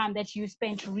short time that you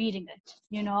spent reading it,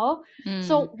 you know.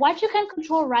 So what you can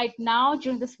control right now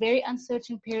during this very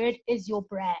uncertain period is your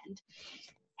brand.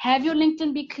 Have your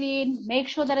LinkedIn be clean, make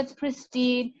sure that it's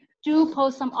pristine, do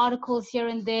post some articles here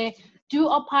and there, do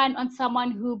opine on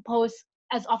someone who posts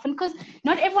as often, because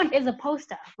not everyone is a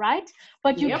poster, right?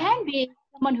 But you can be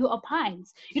someone who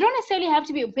opines. You don't necessarily have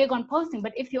to be big on posting,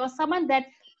 but if you are someone that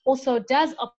also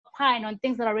does opine on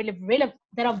things that are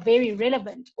that are very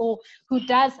relevant, or who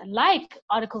does like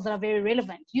articles that are very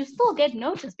relevant, you still get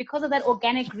noticed because of that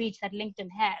organic reach that LinkedIn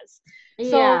has.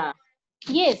 So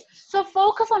yes, so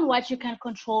focus on what you can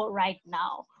control right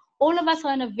now. All of us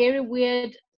are in a very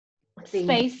weird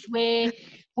space where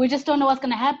we just don't know what's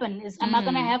going to happen. Am I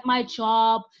going to have my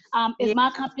job? Is my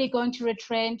company going to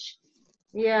retrench?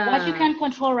 What you can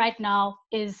control right now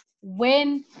is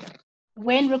when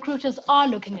recruiters are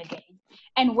looking again,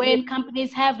 and when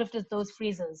companies have lifted those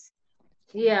freezers.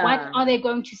 What are they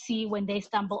going to see when they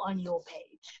stumble on your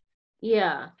page?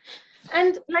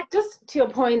 And like, just to your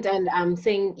point, and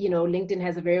saying, you know, LinkedIn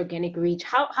has a very organic reach.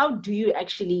 How do you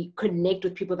actually connect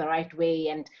with people the right way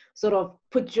and sort of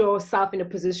put yourself in a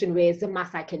position where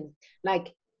Zamasa can,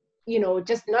 like, you know,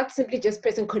 just not simply just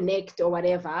press and connect or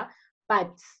whatever,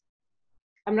 but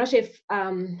I'm not sure if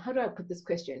how do I put this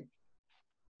question?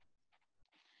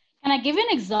 Can I give you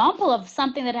an example of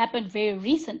something that happened very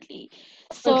recently?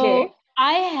 So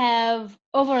I have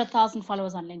over 1,000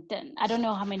 followers on LinkedIn. I don't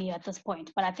know how many at this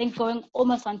point, but I think going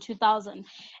almost on 2,000.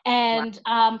 And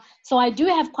so I do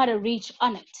have quite a reach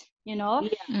on it, you know.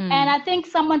 And I think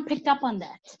someone picked up on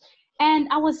that, and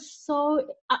I was so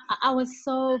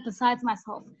besides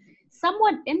myself.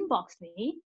 Someone inboxed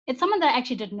me. It's someone that I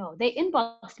actually didn't know. They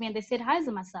inboxed me and they said, "Hi,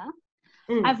 Zamasa,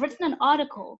 I've written an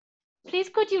article. Please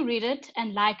could you read it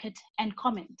and like it and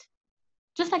comment?"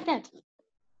 Just like that.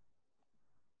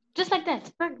 Just like that.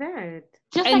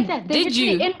 Just and like that. Did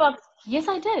you? Inbox. Yes,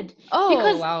 I did. Oh,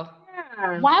 because wow.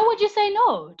 Why would you say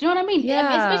no? Do you know what I mean?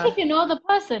 Especially if you know the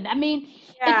person. I mean,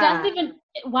 it doesn't even,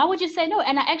 why would you say no?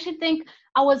 And I actually think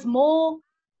I was more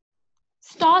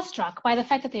starstruck by the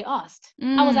fact that they asked.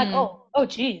 I was like, oh,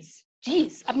 geez.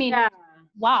 I mean,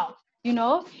 wow, you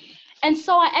know? And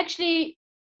so I actually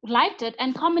liked it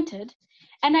and commented.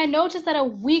 And I noticed that a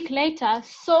week later,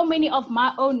 so many of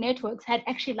my own networks had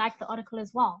actually liked the article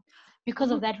as well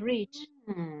because of that reach.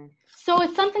 So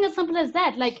it's something as simple as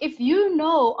that. Like, if you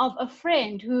know of a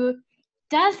friend who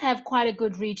does have quite a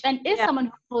good reach and is someone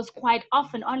who posts quite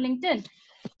often on LinkedIn,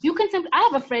 you can simply, I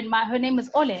have a friend, her name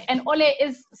is Ole, and Ole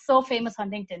is so famous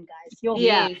on LinkedIn, guys.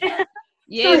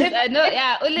 Yes, I know.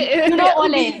 Ole. You know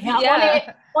Ole.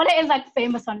 Ole is like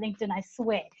famous on LinkedIn, I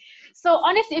swear. So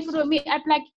honestly, if it were me, I'd be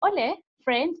like, Ole,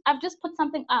 friend, I've just put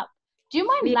something up. Do you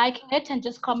mind liking it and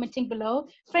just commenting below?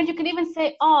 Friend, you can even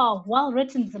say, oh, well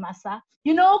written, Zamasa.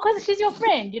 You know, because she's your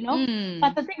friend, you know.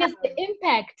 But the thing is,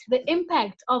 the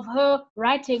impact of her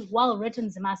writing well written,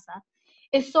 Zamasa,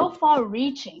 is so far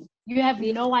reaching. You have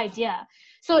no idea.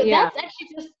 So that's actually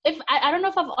just, if I don't know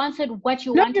if I've answered what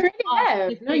you wanted to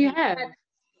ask. No, you have.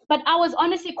 But I was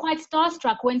honestly quite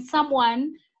starstruck when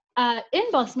someone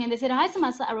inboxed me and they said, hi,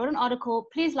 Samasa, I wrote an article.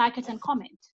 Please like it and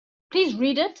comment. Please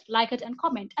read it, like it, and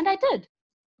comment. And I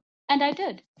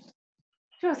did.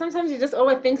 Sure, sometimes you just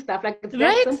overthink stuff. Like, it's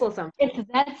that simple sometimes. It's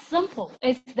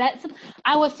that simple.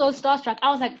 I was so starstruck.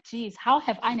 I was like, geez, how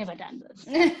have I never done this?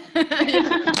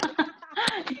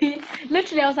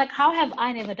 Literally, I was like, how have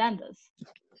I never done this?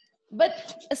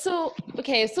 But so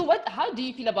how do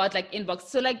you feel about like inbox?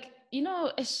 So like, you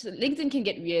know, LinkedIn can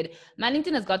get weird. My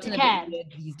LinkedIn has gotten a bit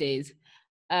weird these days.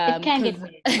 It can get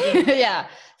weird. Yeah.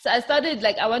 So I started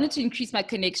I wanted to increase my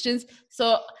connections.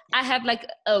 So I have like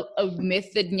a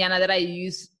method, Nyana, that I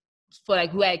use for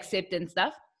like who I accept and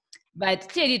stuff. But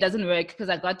clearly it doesn't work because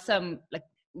I got some like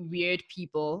weird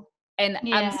people. And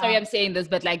I'm sorry I'm saying this,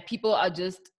 but like people are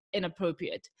just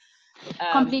inappropriate.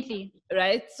 Completely.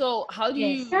 Right. So how do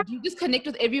you just connect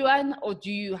with everyone, or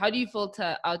how do you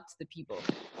filter out the people?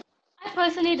 I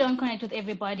personally don't connect with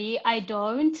everybody. I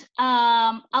don't.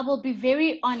 I will be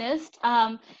very honest.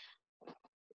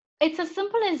 It's as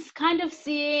simple as kind of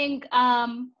seeing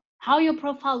how your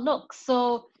profile looks.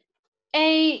 So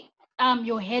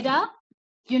your header,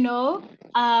 you know,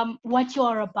 what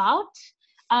you're about.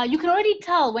 You can already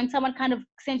tell when someone kind of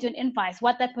sends you an invite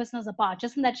what that person is about,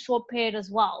 just in that short period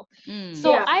as well.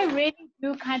 So I really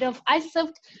do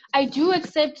I do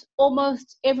accept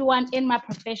almost everyone in my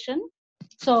profession.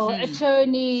 So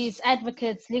attorneys,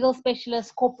 advocates, legal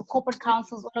specialists, corporate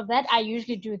counsels, all of that, I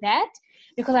usually do that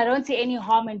because I don't see any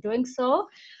harm in doing so.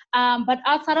 But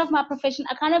outside of my profession,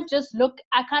 I kind of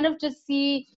just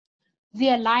see the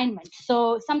alignment.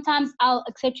 So sometimes I'll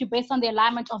accept you based on the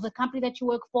alignment of the company that you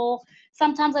work for.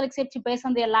 Sometimes I'll accept you based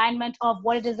on the alignment of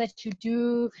what it is that you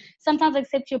do. Sometimes I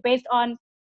accept you based on,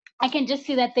 I can just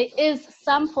see that there is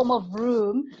some form of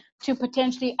room to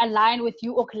potentially align with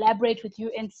you or collaborate with you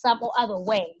in some or other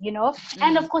way, you know?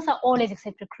 And of course, I always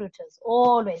accept recruiters,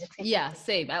 always accept recruiters.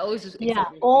 Same. I always just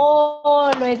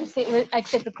always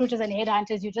accept recruiters and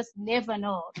headhunters. You just never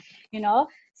know, you know?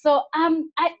 So,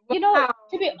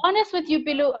 to be honest with you,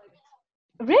 Bilu,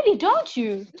 really, don't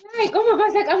you? Like, oh my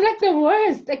gosh, I'm like the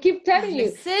worst. I keep telling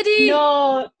you.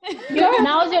 No,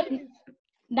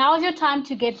 now's your time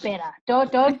to get better.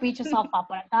 Don't beat yourself up.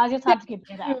 Now's your time to get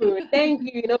better. Thank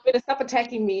you. You know, better stop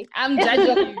attacking me. I'm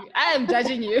judging you. I am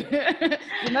judging you.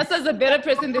 Vanessa's a better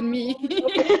person than me.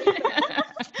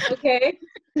 Okay.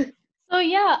 So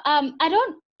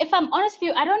if I'm honest with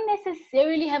you, I don't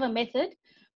necessarily have a method.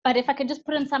 But if I can just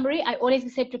put in summary, I always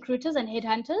accept recruiters and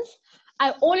headhunters. I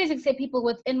always accept people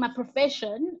within my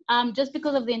profession, just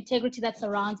because of the integrity that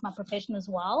surrounds my profession as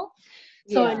well.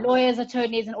 So lawyers,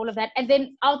 attorneys, and all of that. And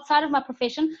then outside of my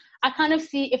profession, I kind of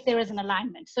see if there is an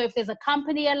alignment. So if there's a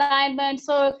company alignment,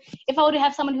 so if I were to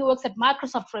have someone who works at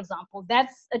Microsoft, for example,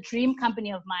 that's a dream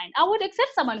company of mine. I would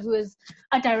accept someone who is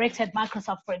a director at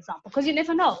Microsoft, for example, because you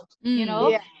never know, you know?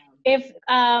 Yeah. If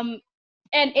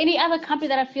and any other company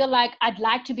that I feel like I'd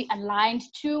like to be aligned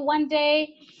to one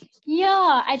day,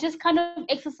 I just kind of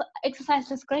exercise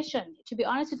discretion. To be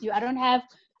honest with you, I don't have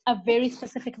a very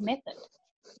specific method.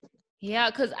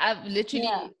 Yeah, because I've literally,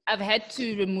 I've had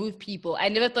to remove people. I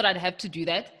never thought I'd have to do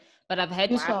that, but I've had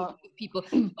to remove people.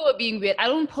 People are being weird. I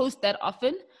don't post that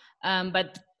often,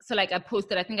 but so like I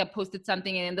think I posted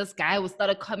something and then this guy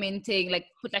started commenting, like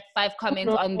put like 5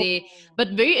 comments on there, but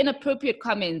very inappropriate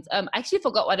comments. I actually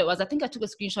forgot what it was. I think I took a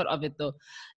screenshot of it though.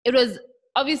 It was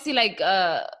obviously like,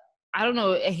 I don't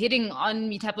know, a hitting on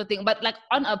me type of thing, but like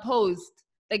on a post,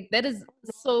 like that is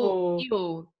so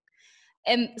ew.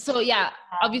 And so,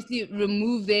 obviously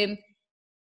remove them.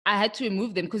 I had to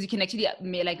remove them because you can actually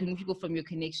like remove people from your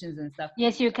connections and stuff.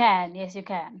 Yes, you can. Yes, you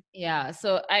can. Yeah.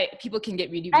 So people can get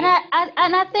really weird.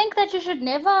 And I think that you should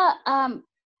never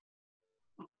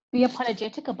be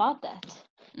apologetic about that.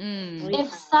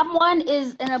 If someone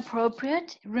is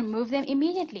inappropriate, remove them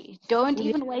immediately. Don't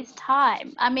even waste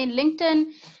time. I mean,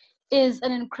 LinkedIn is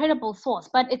an incredible source,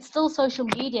 but it's still social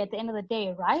media at the end of the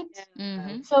day, right?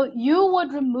 So you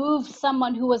would remove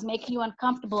someone who was making you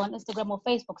uncomfortable on Instagram or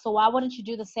Facebook. So why wouldn't you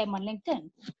do the same on LinkedIn?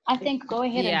 I think go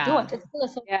ahead and do it. It's still a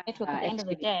social network at the end of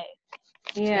the day.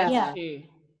 That's true.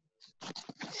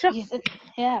 Sure.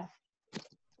 Yes,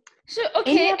 Sure.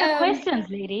 Okay. Any other questions,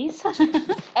 ladies?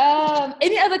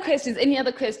 Any other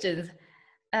questions?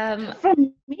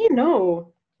 From me,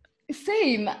 no.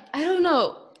 Same. I don't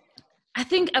know. I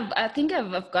think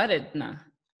I've got it now.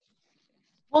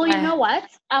 Well, you know what?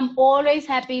 I'm always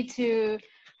happy to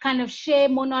kind of share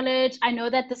more knowledge. I know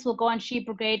that this will go on She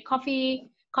Brigade Coffee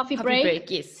break.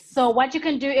 Yes. So what you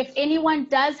can do, if anyone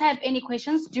does have any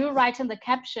questions, do write in the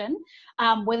caption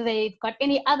whether they've got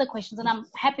any other questions, and I'm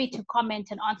happy to comment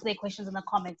and answer their questions in the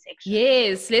comment section.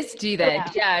 Yes, let's do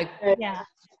that. Yeah.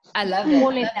 I love that. I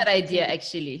love that idea,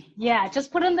 actually. Yeah,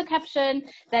 just put in the caption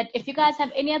that if you guys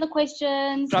have any other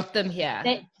questions, drop them here.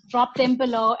 Drop them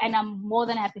below, and I'm more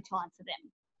than happy to answer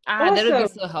them. Awesome. That would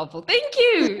be so helpful. Thank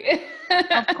you.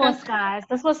 Of course, guys.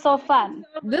 This was so fun.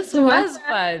 This was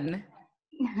fun.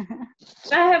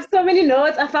 I have so many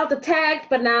notes. I felt attacked,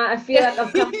 but now I feel like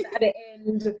I've come to the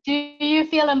end. Do you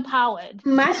feel empowered?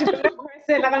 Much better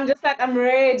person. Like I'm just like, I'm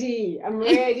ready. I'm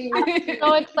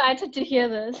so excited to hear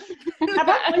this. I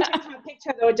probably won't change my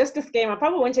picture though, just this game. I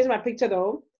probably won't change my picture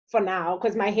though for now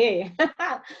because my hair.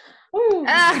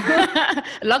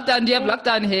 Lockdown, do you have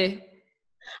lockdown hair?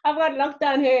 I've got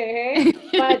lockdown hair,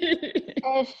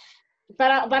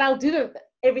 but I'll do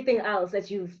everything else that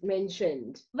you've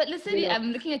mentioned. But listen,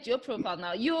 I'm looking at your profile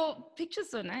now. Your picture's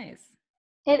so nice.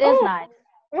 It is nice.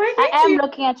 I am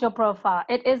looking at your profile.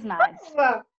 It is nice.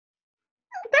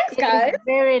 Thanks, guys. It's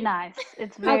very nice.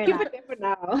 It's very nice. I'll keep it there for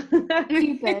now.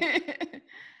 Keep it.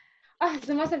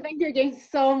 Zamasa, thank you again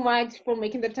so much for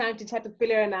making the time to chat with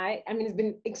Pillar and I. I mean, it's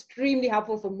been extremely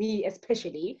helpful for me,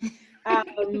 especially.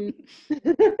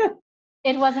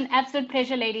 It was an absolute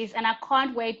pleasure, ladies, and I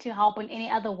can't wait to help in any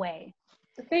other way.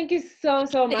 Thank you so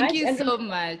much. Thank you so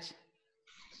much.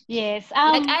 Yes. So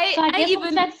I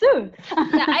even that soon.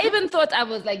 I even thought I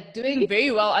was like doing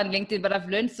very well on LinkedIn, but I've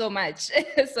learned so much.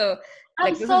 So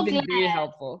this has been very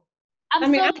helpful. I'm so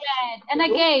glad. And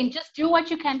again, just do what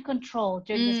you can control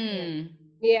during this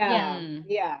period.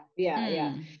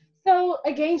 Yeah. So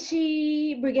again,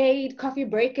 She Brigade Coffee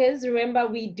Breakers. Remember,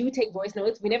 we do take voice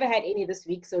notes. We never had any this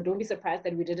week, so don't be surprised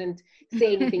that we didn't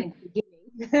say anything in the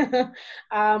beginning.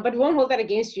 But we won't hold that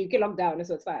against you. You can lock down,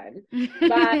 so it's fine.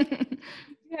 But if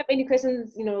you have any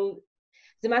questions,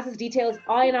 Zamasa's details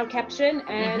are in our caption.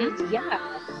 And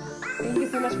thank you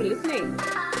so much for listening.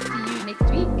 See you next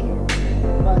week.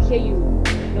 Well, hear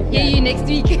you next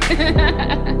week.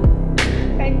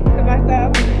 Thanks,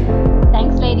 Zamasa.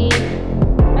 Thanks, ladies.